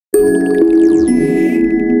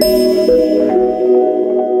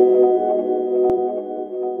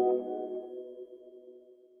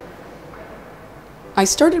I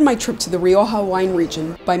started my trip to the Rioja wine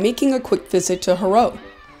region by making a quick visit to Haro,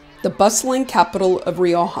 the bustling capital of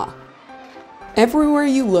Rioja. Everywhere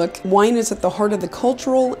you look, wine is at the heart of the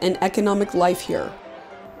cultural and economic life here,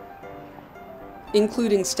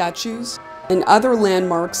 including statues and other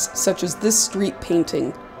landmarks such as this street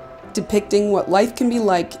painting, depicting what life can be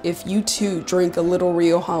like if you too drink a little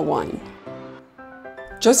Rioja wine.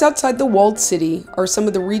 Just outside the walled city are some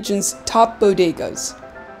of the region's top bodegas,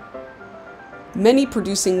 many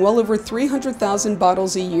producing well over 300,000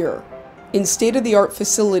 bottles a year in state-of-the-art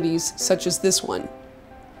facilities such as this one.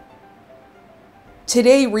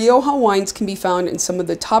 Today, Rioja wines can be found in some of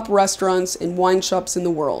the top restaurants and wine shops in the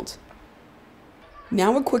world.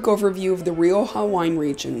 Now a quick overview of the Rioja wine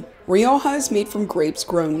region. Rioja is made from grapes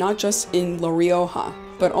grown not just in La Rioja,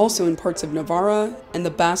 but also in parts of Navarra and the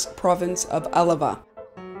Basque province of Álava.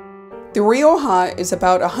 The Rioja is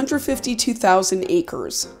about 152,000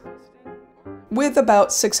 acres, with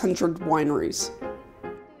about 600 wineries.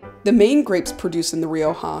 The main grapes produced in the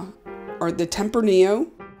Rioja are the Tempranillo,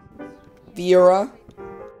 Viura,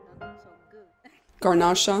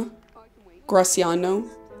 Garnacha, Graciano,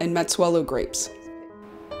 and Metzuelo grapes.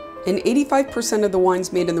 And 85% of the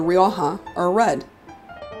wines made in the Rioja are red.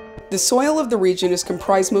 The soil of the region is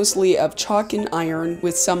comprised mostly of chalk and iron,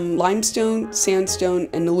 with some limestone, sandstone,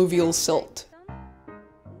 and alluvial silt.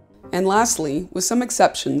 And lastly, with some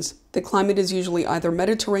exceptions, the climate is usually either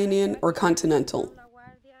Mediterranean or continental.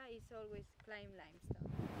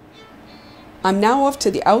 I'm now off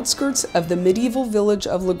to the outskirts of the medieval village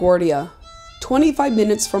of LaGuardia, 25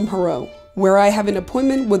 minutes from Haro, where I have an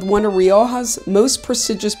appointment with one of Rioja's most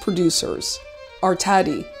prestigious producers,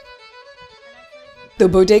 Artadi. The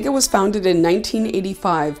bodega was founded in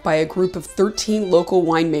 1985 by a group of 13 local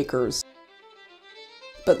winemakers.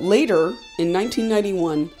 But later, in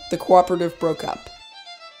 1991, the cooperative broke up,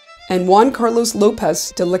 and Juan Carlos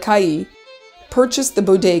Lopez de Lacalle purchased the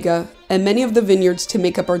bodega and many of the vineyards to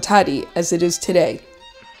make up Artadi as it is today.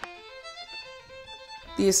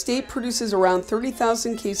 The estate produces around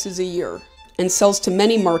 30,000 cases a year and sells to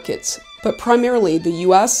many markets, but primarily the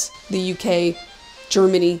US, the UK,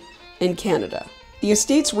 Germany, and Canada. The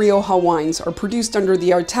estate's Rioja wines are produced under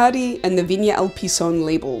the Artadi and the Viña El Pisón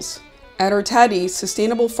labels. At Artadi,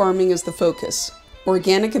 sustainable farming is the focus.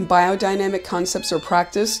 Organic and biodynamic concepts are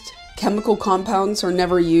practiced, chemical compounds are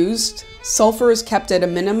never used, sulfur is kept at a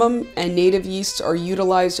minimum, and native yeasts are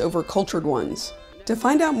utilized over cultured ones. To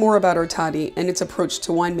find out more about Artadi and its approach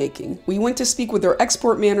to winemaking, we went to speak with their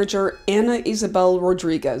export manager, Ana Isabel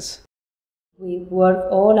Rodriguez. We work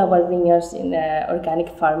all our vineyards in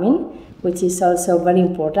organic farming, which is also very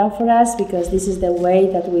important for us because this is the way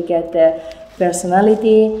that we get the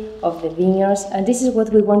personality of the vineyards, and this is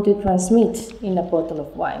what we want to transmit in a bottle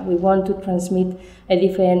of wine. We want to transmit a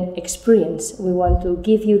different experience. We want to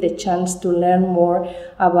give you the chance to learn more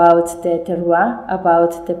about the terroir,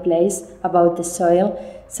 about the place, about the soil.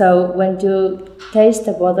 So when you taste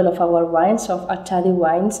a bottle of our wines, of Artadi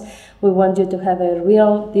wines, we want you to have a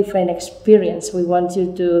real different experience. We want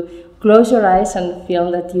you to close your eyes and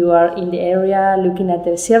feel that you are in the area, looking at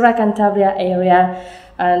the Sierra Cantabria area,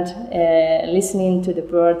 and listening to the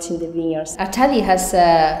birds in the vineyards. Artadi has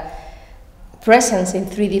a presence in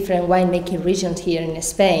 3 different winemaking regions here in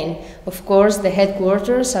Spain. Of course, the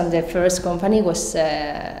headquarters and the first company was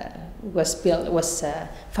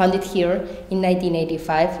founded here in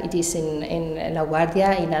 1985. It is in La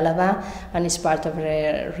Guardia, in Álava, and is part of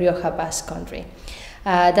the Rioja Basque country.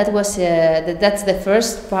 That's the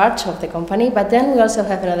first part of the company, but then we also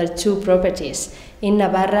have another 2 properties in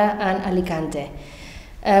Navarra and Alicante.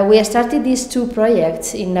 We started these 2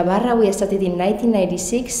 projects. In Navarra we started in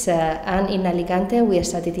 1996 and in Alicante we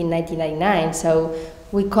started in 1999, so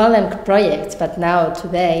we call them projects, but now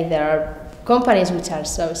today there are companies which are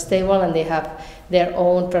so stable and they have their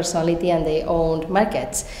own personality and their own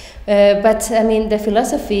markets. But I mean the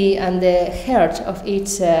philosophy and the heart of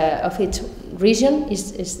each region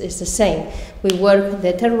is the same. We work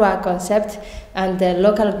the terroir concept and the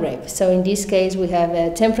local grape. So in this case we have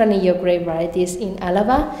Tempranillo grape varieties in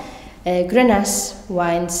Álava, Grenache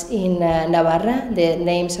wines in Navarra. The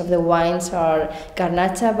names of the wines are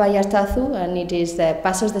Garnacha by Artazu, and it is the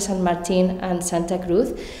Pasos de San Martin and Santa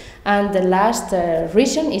Cruz. And the last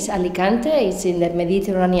region is Alicante. It's in the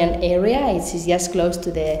Mediterranean area. It is just close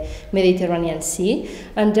to the Mediterranean Sea.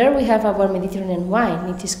 And there we have our Mediterranean wine.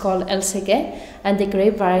 It is called El Seque, and the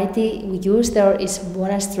grape variety we use there is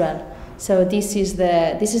Buon Astral. So this is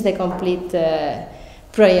the complete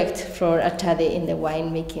project for Artadi in the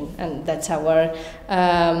winemaking, and that's our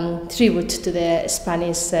tribute to the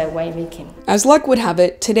Spanish winemaking. As luck would have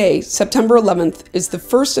it, today, September 11th, is the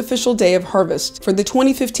first official day of harvest for the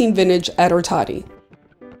 2015 vintage at Artadi.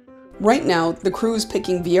 Right now, the crew is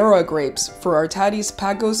picking Vieira grapes for Artadi's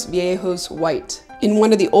Pagos Viejos White, in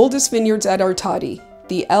one of the oldest vineyards at Artadi,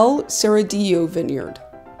 the El Cerradillo vineyard.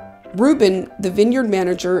 Ruben, the vineyard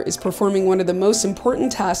manager, is performing one of the most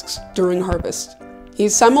important tasks during harvest. He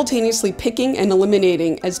is simultaneously picking and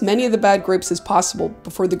eliminating as many of the bad grapes as possible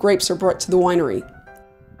before the grapes are brought to the winery.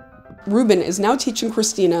 Ruben is now teaching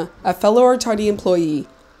Cristina, a fellow Artadi employee,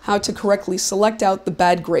 how to correctly select out the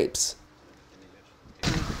bad grapes.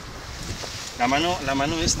 La mano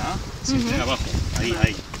está siempre abajo,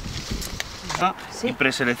 ahí. ¿Sí? Y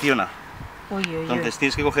preselecciona. Entonces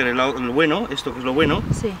tienes que coger lo bueno, esto que es lo bueno,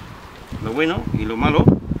 sí. Lo bueno y lo malo.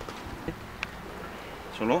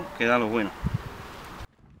 Solo queda lo bueno.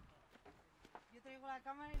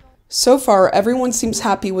 So far, everyone seems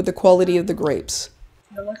happy with the quality of the grapes.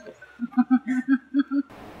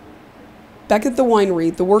 Back at the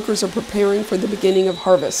winery, the workers are preparing for the beginning of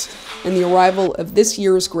harvest and the arrival of this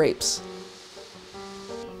year's grapes.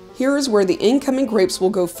 Here is where the incoming grapes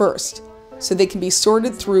will go first, so they can be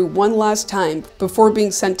sorted through one last time before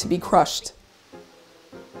being sent to be crushed.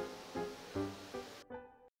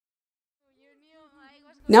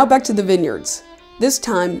 Now back to the vineyards, this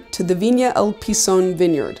time to the Viña El Pisón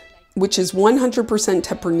vineyard, which is 100%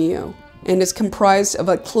 Tempranillo and is comprised of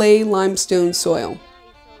a clay limestone soil.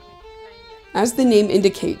 As the name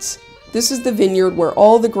indicates, this is the vineyard where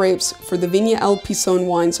all the grapes for the Viña El Pisón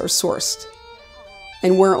wines are sourced,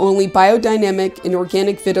 and where only biodynamic and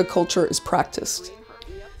organic viticulture is practiced.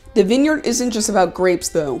 The vineyard isn't just about grapes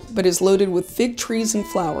though, but is loaded with fig trees and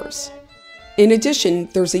flowers. In addition,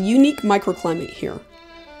 there's a unique microclimate here,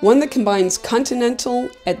 one that combines continental,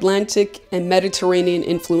 Atlantic, and Mediterranean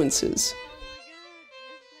influences.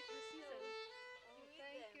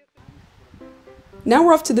 Now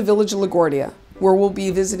we're off to the village of LaGuardia, where we'll be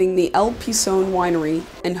visiting the El Pisón winery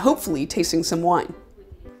and hopefully tasting some wine.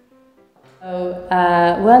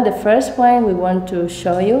 Well, the first wine we want to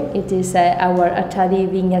show you, it is our Artadi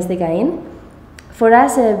Viñas de Jaén. For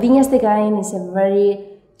us, Viñas de Jaén is a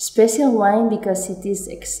very special wine because it is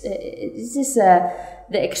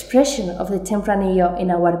the expression of the Tempranillo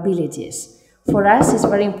in our villages. For us, it's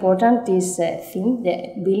very important, this theme,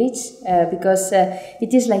 the village, because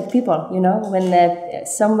it is like people, you know, when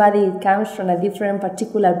somebody comes from a different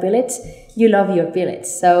particular village, you love your village.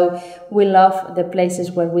 So we love the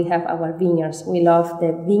places where we have our vineyards. We love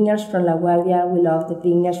the vineyards from La Guardia, we love the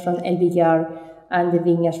vineyards from El Villar, and the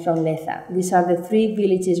vineyards from Leza. These are the three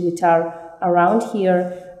villages which are around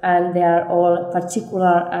here, and they are all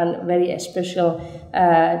particular and very special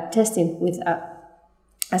testing with,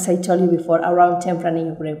 as I told you before, around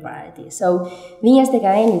Tempranillo grape variety. So Viñas de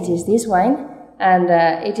Jaén, it is this wine, and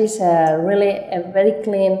it is really a very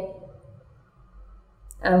clean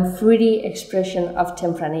and fruity expression of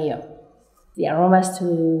Tempranillo. The aromas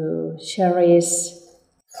to cherries,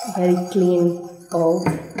 very clean oak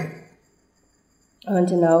on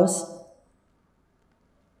the nose.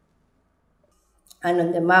 And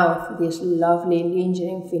on the mouth, this lovely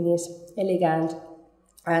lingering finish, elegant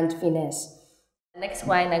and finesse. The next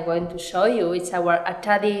wine I'm going to show you is our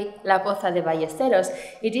Artadi La Poza de Ballesteros.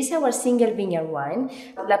 It is our single vineyard wine.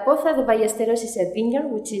 La Poza de Ballesteros is a vineyard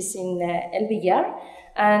which is in El Villar,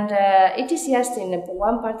 and it is just in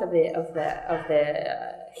one part of the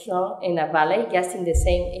hill in a valley, just in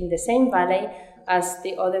the same valley as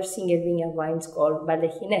the other single vineyard wines called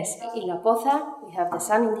Valdejines. In La Poza, we have the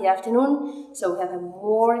sun in the afternoon, so we have a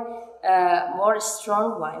more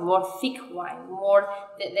strong wine, more thick wine, more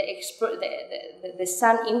the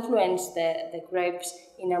sun influenced the grapes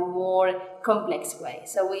in a more complex way.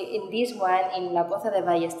 So in this wine, in La Poza de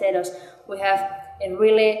Ballesteros, we have a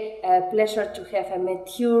really pleasure to have a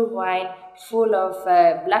mature wine full of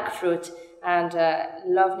black fruit and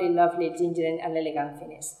lovely ginger and elegant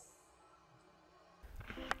finish.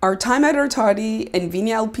 Our time at Artadi and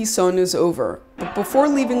Viña El Pisón is over, but before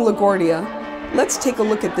leaving LaGuardia, let's take a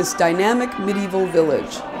look at this dynamic medieval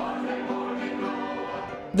village.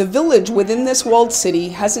 The village within this walled city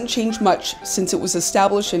hasn't changed much since it was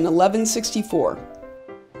established in 1164.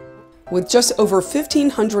 With just over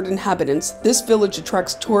 1,500 inhabitants, this village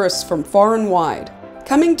attracts tourists from far and wide,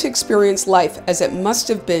 coming to experience life as it must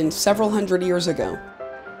have been several hundred years ago.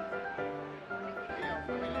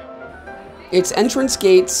 Its entrance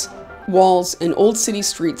gates, walls, and old city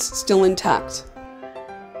streets still intact.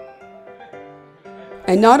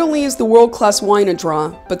 And not only is the world-class wine a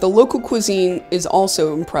draw, but the local cuisine is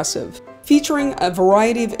also impressive. featuring a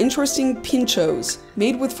variety of interesting pinchos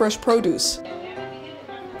made with fresh produce,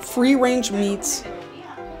 free-range meats,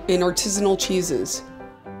 and artisanal cheeses.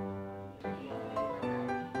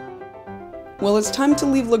 Well, it's time to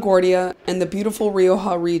leave LaGuardia and the beautiful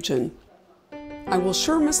Rioja region. I will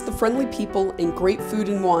sure miss the friendly people and great food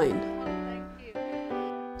and wine.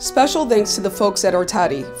 Special thanks to the folks at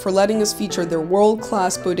Artadi for letting us feature their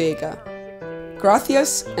world-class bodega.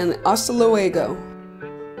 Gracias and hasta luego.